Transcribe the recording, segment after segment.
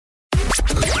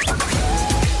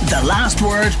The Last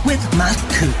Word with Matt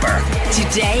Cooper.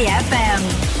 Today FM.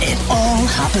 It all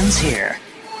happens here.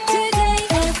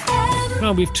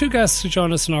 Now, we have two guests to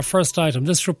join us in our first item,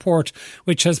 this report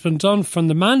which has been done from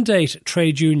the Mandate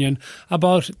Trade Union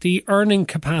about the earning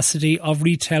capacity of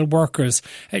retail workers.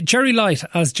 Gerry Light,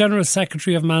 as General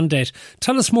Secretary of Mandate,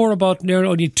 tell us more about nearly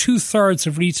only 2/3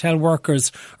 of retail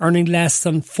workers earning less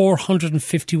than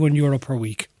 €451 per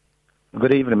week.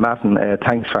 Good evening, Matt, and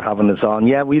thanks for having us on.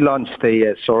 Yeah, we launched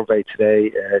a survey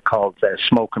today called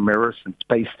Smoke and Mirrors. It's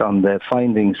based on the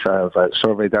findings of a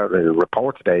survey, a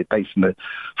report today, based on the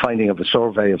finding of a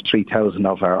survey of 3,000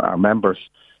 of our members.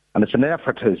 And it's an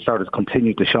effort to sort of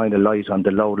continue to shine a light on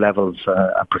the low levels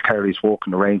and precarious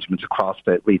working arrangements across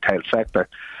the retail sector.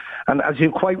 And as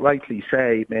you quite rightly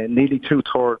say, nearly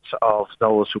 2/3 of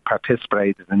those who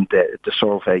participated in the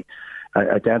survey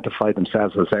identified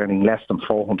themselves as earning less than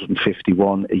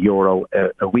 €451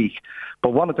 a week.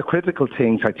 But one of the critical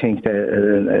things I think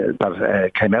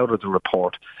that came out of the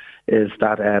report is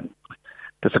that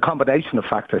there's a combination of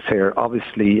factors here.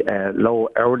 Obviously, low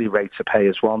hourly rates of pay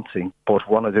is one thing, but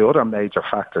one of the other major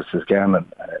factors is the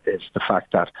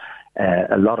fact that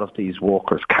a lot of these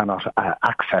workers cannot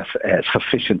access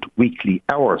sufficient weekly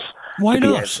hours. Why to be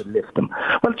not? able to lift them.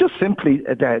 Well, just simply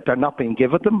they're not being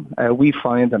given them. We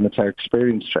find, and it's our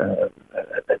experience,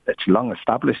 it's a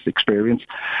long-established experience,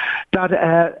 that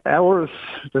hours,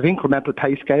 there's incremental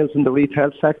pay scales in the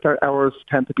retail sector. Hours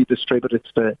tend to be distributed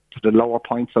to the lower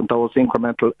points on those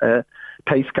incremental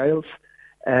pay scales.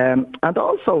 And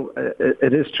also,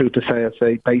 it is true to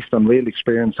say, based on real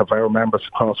experience of our members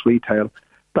across retail,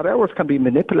 that hours can be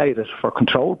manipulated for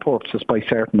control purposes by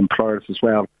certain employers as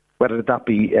well, whether that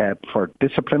be for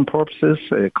discipline purposes,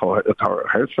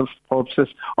 coercive purposes,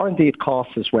 or indeed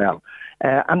costs as well.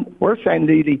 And we're saying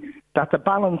really that the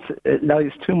balance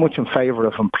lies too much in favour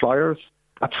of employers,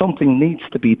 that something needs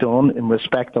to be done in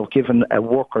respect of giving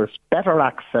workers better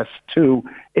access to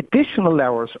additional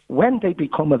hours when they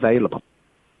become available.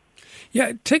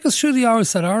 Yeah, take us through the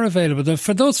hours that are available.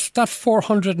 For those, that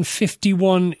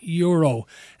 €451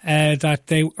 that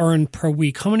they earn per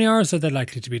week, how many hours are they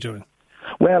likely to be doing?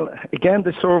 Well, again,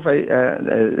 the survey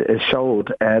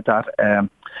showed that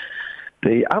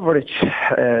the average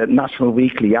national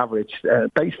weekly average,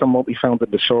 based on what we found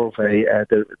in the survey,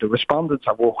 the respondents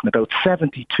are working about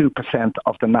 72%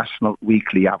 of the national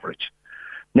weekly average.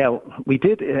 Now, we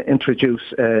did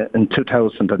introduce in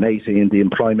 2018 the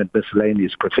Employment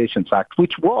Miscellaneous Provisions Act,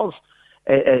 which was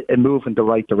a move in the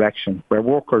right direction, where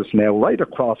workers now, right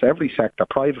across every sector,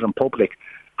 private and public,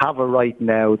 have a right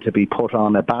now to be put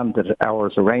on a banded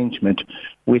hours arrangement,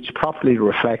 which properly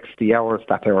reflects the hours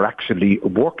that they're actually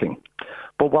working.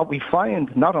 But what we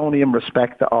find, not only in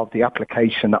respect of the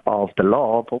application of the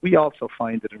law, but we also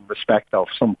find it in respect of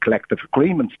some collective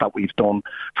agreements that we've done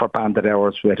for banded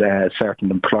hours with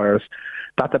certain employers,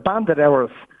 that the banded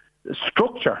hours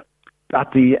structure,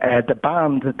 that the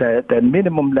band, the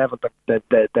minimum level,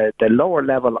 the lower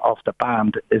level of the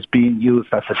band is being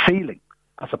used as a ceiling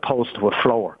as opposed to a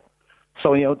floor.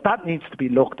 So, that needs to be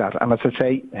looked at. And as I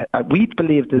say, we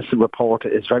believe this report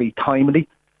is very timely.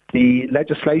 The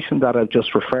legislation that I've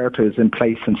just referred to is in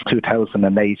place since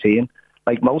 2018.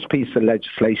 Like most pieces of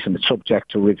legislation, it's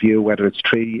subject to review, whether it's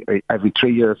every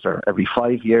 3 years or every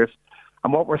 5 years.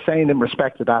 And what we're saying in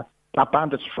respect to that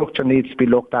banded structure needs to be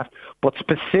looked at. But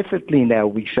specifically now,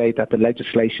 we say that the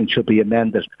legislation should be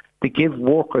amended to give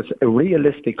workers a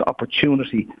realistic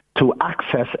opportunity to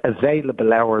access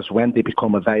available hours when they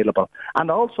become available, and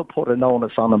also put an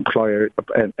onus on employers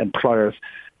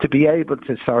to be able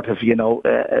to sort of,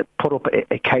 put up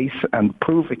a case and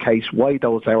prove a case why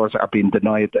those hours are being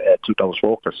denied to those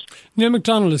workers. Neil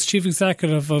McDonnell is Chief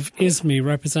Executive of ISME,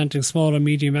 representing small and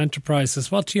medium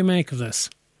enterprises. What do you make of this?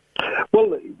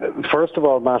 Well, first of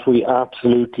all, Matt, we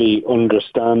absolutely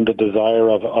understand the desire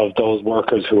of those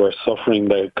workers who are suffering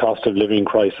the cost of living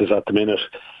crisis at the minute,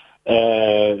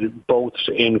 both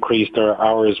to increase their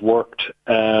hours worked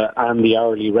and the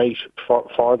hourly rate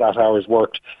for that hours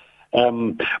worked.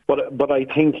 But I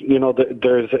think,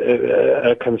 there's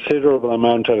a considerable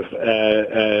amount of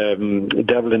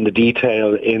devil in the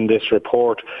detail in this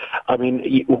report. I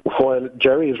mean, while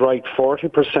Gerry is right,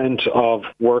 40% of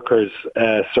workers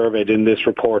surveyed in this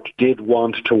report did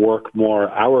want to work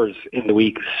more hours in the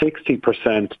week.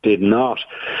 60% did not.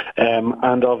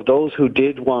 And of those who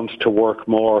did want to work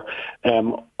more,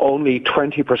 only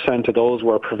 20% of those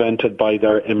were prevented by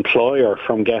their employer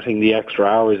from getting the extra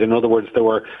hours. In other words, there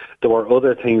were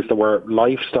other things, there were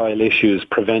lifestyle issues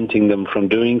preventing them from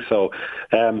doing so.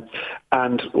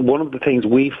 And one of the things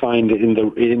we find in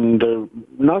the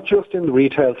not just in the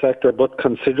retail sector, but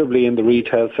considerably in the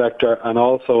retail sector and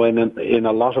also in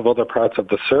a lot of other parts of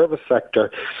the service sector,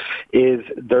 is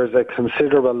there's a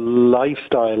considerable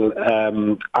lifestyle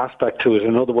aspect to it.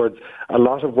 In other words, a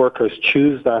lot of workers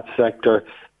choose that sector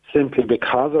simply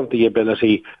because of the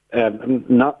ability,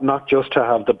 not just to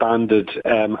have the banded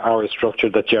hour structure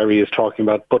that Gerry is talking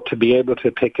about, but to be able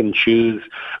to pick and choose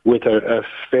with a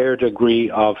fair degree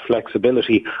of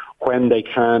flexibility when they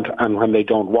can't and when they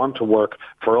don't want to work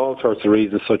for all sorts of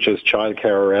reasons, such as childcare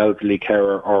or elderly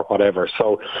care or whatever.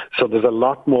 So there's a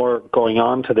lot more going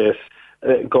on to this,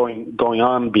 going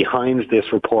on behind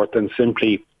this report than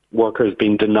simply workers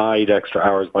being denied extra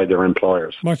hours by their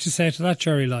employers. What do you say to that,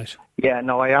 Gerry Light? Yeah,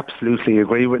 no, I absolutely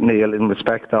agree with Neil in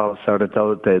respect of sort of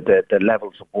the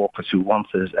levels of workers who want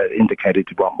to indicated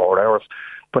to want more hours.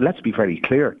 But let's be very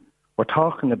clear. We're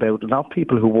talking about not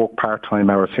people who work part-time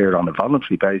hours here on a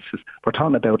voluntary basis. We're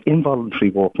talking about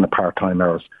involuntary working at part-time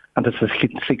hours. And there's a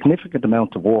significant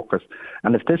amount of workers.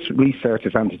 And if this research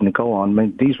is anything to go on, I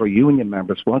mean, these were union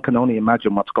members. One can only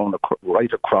imagine what's going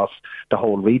right across the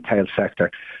whole retail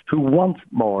sector, who want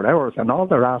more hours. And all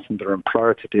they're asking their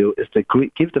employer to do is to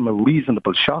give them a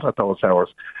reasonable shot at those hours.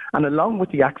 And along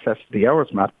with the access to the hours,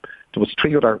 Matt, there was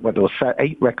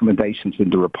 8 recommendations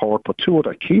in the report, but 2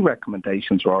 other key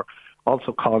recommendations were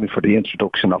also calling for the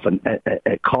introduction of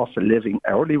a cost of living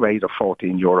hourly rate of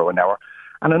 €14 an hour.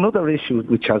 And another issue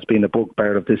which has been a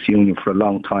bugbear of this union for a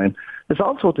long time is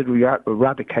also the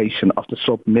eradication of the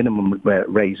sub-minimum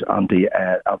rate on the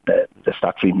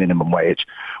statutory minimum wage,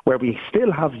 where we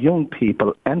still have young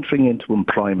people entering into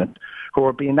employment who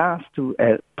are being asked to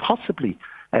possibly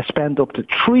spend up to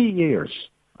 3 years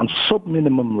on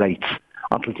sub-minimum rates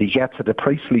until they get to the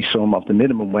princely sum of the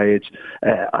minimum wage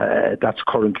that's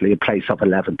currently in place of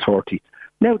 $11.30.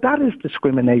 Now, that is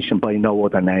discrimination by no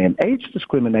other name. Age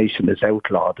discrimination is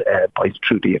outlawed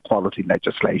through the equality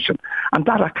legislation, and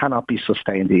that cannot be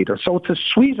sustained either. So it's a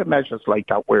suite of measures like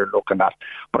that we're looking at.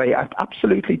 But I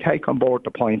absolutely take on board the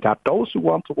point that those who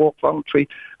want to work voluntary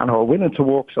and are willing to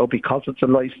work so because it's a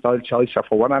lifestyle choice or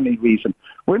for any reason,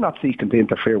 we're not seeking to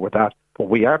interfere with that. But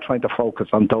we are trying to focus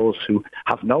on those who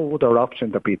have no other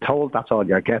option than be told that's all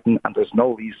you're getting and there's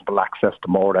no reasonable access to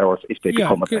more hours if they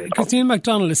become available. Because Neil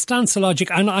McDonnell, it stands to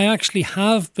logic, and I actually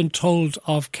have been told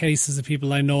of cases of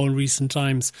people I know in recent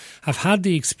times have had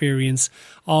the experience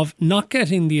of not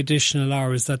getting the additional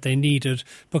hours that they needed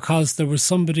because there was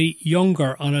somebody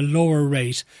younger on a lower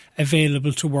rate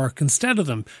available to work instead of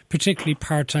them, particularly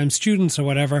part-time students or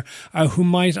whatever, who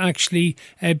might actually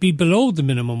be below the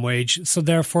minimum wage, so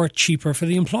therefore cheaper for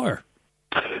the employer.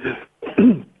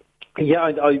 Yeah,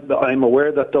 I'm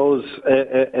aware that those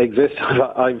exist.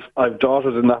 I've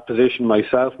daughters in that position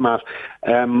myself, Matt.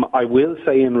 I will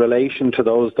say in relation to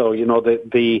those, though, you know,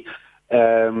 the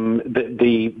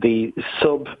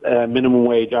sub minimum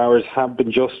wage hours have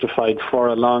been justified for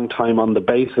a long time on the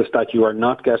basis that you are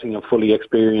not getting a fully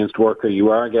experienced worker.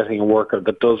 You are getting a worker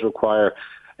that does require,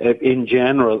 in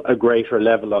general, a greater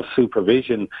level of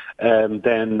supervision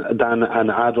than an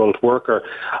adult worker.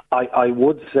 I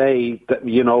would say that,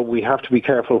 you know, we have to be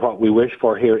careful what we wish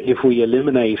for here. If we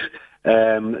eliminate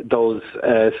those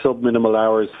sub-minimal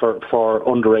hours for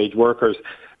underage workers,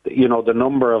 you know, the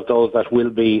number of those that will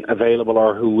be available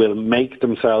or who will make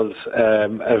themselves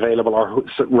available, or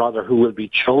rather who will be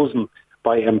chosen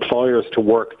by employers to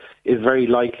work, is very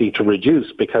likely to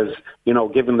reduce because, you know,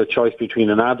 given the choice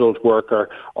between an adult worker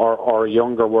or a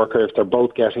younger worker, if they're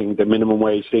both getting the minimum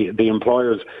wage, the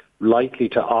employer's likely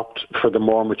to opt for the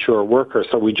more mature worker.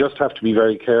 So we just have to be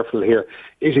very careful here.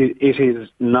 It is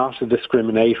not a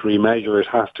discriminatory measure, it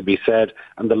has to be said,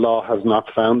 and the law has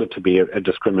not found it to be a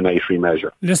discriminatory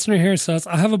measure. Listener here says,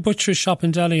 I have a butcher's shop in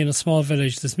Delhi in a small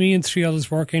village. There's me and 3 others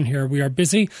working here. We are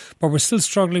busy, but we're still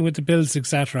struggling with the bills,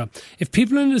 etc. If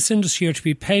people in this industry are to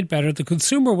be paid better, the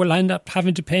consumer will end up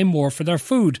having to pay more for their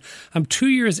food. I'm 2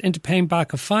 years into paying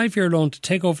back a 5-year loan to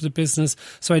take over the business,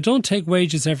 so I don't take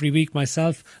wages every week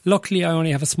myself. Luckily, I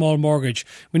only have a small mortgage.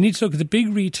 We need to look at the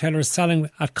big retailers selling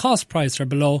at cost price or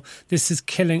below. This is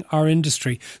killing our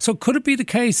industry. So could it be the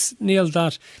case, Neil,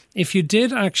 that if you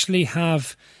did actually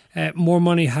have more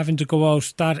money having to go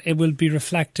out, that it will be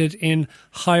reflected in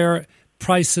higher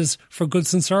prices for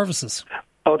goods and services?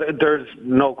 Oh, there's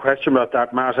no question about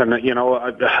that, Matt. And, you know,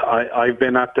 I've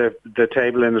been at the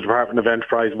table in the Department of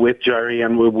Enterprise with Gerry,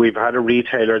 and we've had a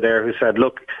retailer there who said,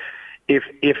 look,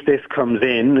 if this comes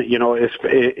in, you know,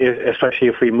 especially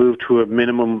if we move to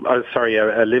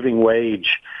a living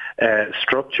wage,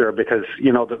 structure, because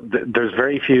there's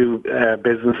very few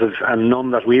businesses, and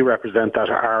none that we represent, that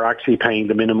are actually paying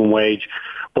the minimum wage,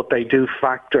 but they do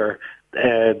factor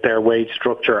their wage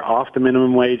structure off the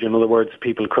minimum wage. In other words,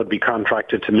 people could be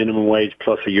contracted to minimum wage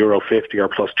plus €1.50 or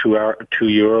plus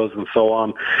 €2 and so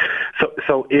on.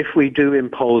 So if we do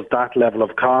impose that level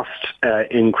of cost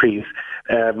increase,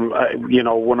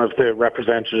 one of the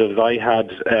representatives I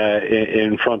had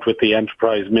in front with the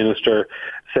enterprise minister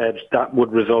said that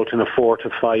would result in a 4 to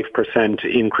 5%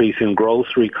 increase in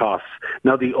grocery costs.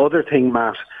 Now, the other thing,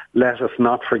 Matt, let us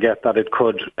not forget that it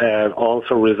could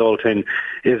also result in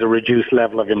is a reduced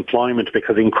level of employment,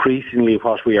 because increasingly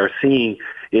what we are seeing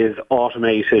is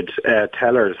automated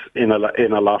tellers in a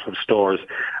lot of stores.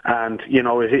 And,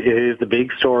 it is the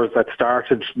big stores that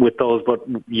started with those, but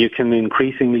you can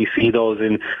increasingly see those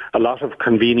in a lot of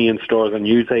convenience stores and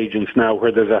newsagents now,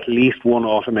 where there's at least one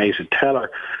automated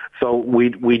teller. So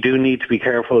we do need to be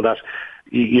careful that,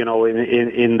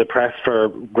 in the press for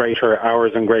greater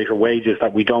hours and greater wages,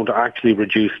 that we don't actually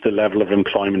reduce the level of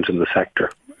employment in the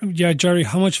sector. Yeah, Gerry,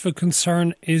 how much of a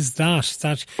concern is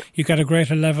that you get a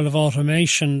greater level of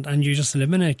automation and you just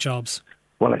eliminate jobs?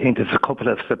 Well, I think there's a couple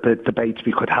of debates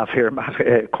we could have here,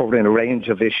 Matt, covering a range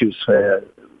of issues.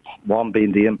 One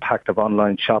being the impact of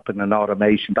online shopping and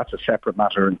automation. That's a separate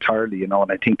matter entirely, and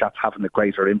I think that's having a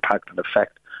greater impact and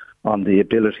effect on the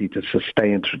ability to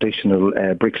sustain traditional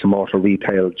bricks and mortar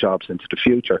retail jobs into the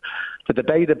future. The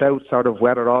debate about sort of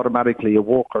whether automatically a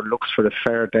worker looks for a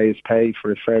fair day's pay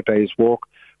for a fair day's work,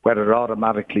 whether it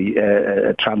automatically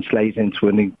translates into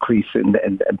an increase in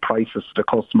prices to the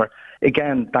customer,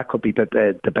 again, that could be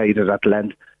debated at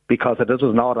length, because it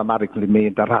doesn't automatically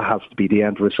mean that has to be the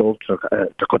end result.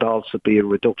 There could also be a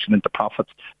reduction in the profits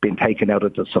being taken out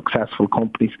of the successful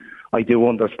companies. I do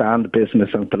understand business,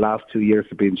 and the last 2 years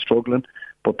have been struggling,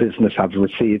 but business have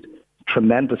received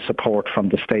tremendous support from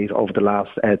the state over the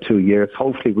last 2 years.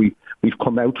 Hopefully we've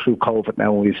come out through COVID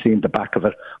now and we've seen the back of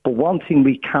it. But one thing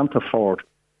we can't afford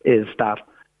is that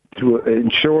to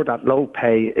ensure that low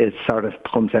pay is sort of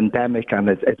becomes endemic and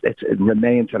it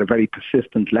remains at a very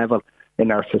persistent level in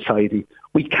our society,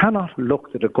 we cannot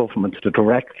look to the government to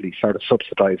directly sort of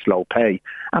subsidise low pay.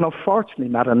 And unfortunately,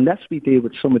 Matt, unless we deal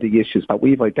with some of the issues that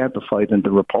we've identified in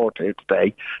the report here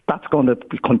today, that's going to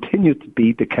continue to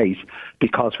be the case,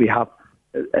 because we have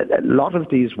a lot of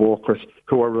these workers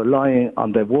who are relying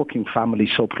on their working family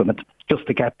supplement just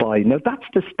to get by. Now, that's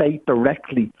the state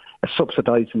directly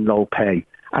subsidising low pay,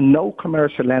 and no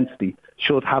commercial entity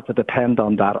should have to depend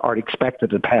on that or expect to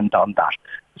depend on that.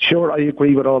 Sure, I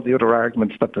agree with all the other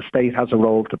arguments that the state has a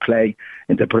role to play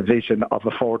in the provision of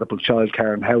affordable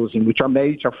childcare and housing, which are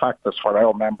major factors for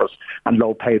our members and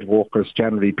low-paid workers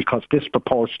generally, because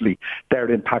disproportionately they're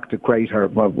impacted greater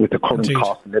with the current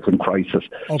cost of living crisis.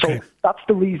 Okay. So that's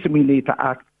the reason we need to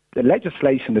act. The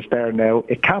legislation is there now.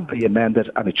 It can be amended,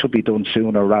 and it should be done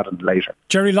sooner rather than later.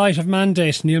 Gerry Light of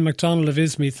Mandate, Neil McDonnell of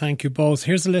ISME, thank you both.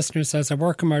 Here's a listener who says, I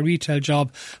work in my retail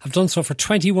job. I've done so for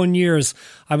 21 years.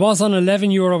 I was on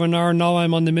 €11 an hour. Now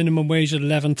I'm on the minimum wage at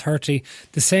 $11.30.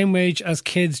 The same wage as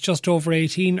kids just over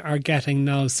 18 are getting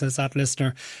now, says that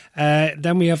listener.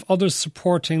 Then we have others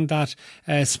supporting that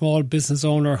small business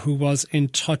owner who was in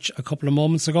touch a couple of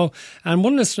moments ago. And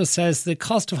one listener says the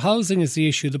cost of housing is the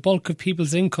issue. The bulk of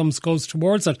people's income goes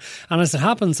towards it, and as it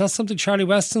happens, that's something Charlie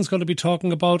Weston's going to be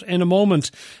talking about in a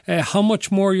moment, how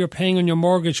much more you're paying on your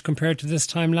mortgage compared to this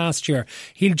time last year.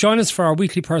 He'll join us for our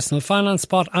weekly personal finance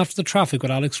spot after the traffic with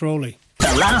Alex Rowley.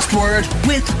 The Last Word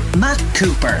with Matt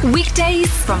Cooper.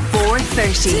 Weekdays from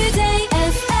 4:30. Today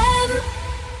FM.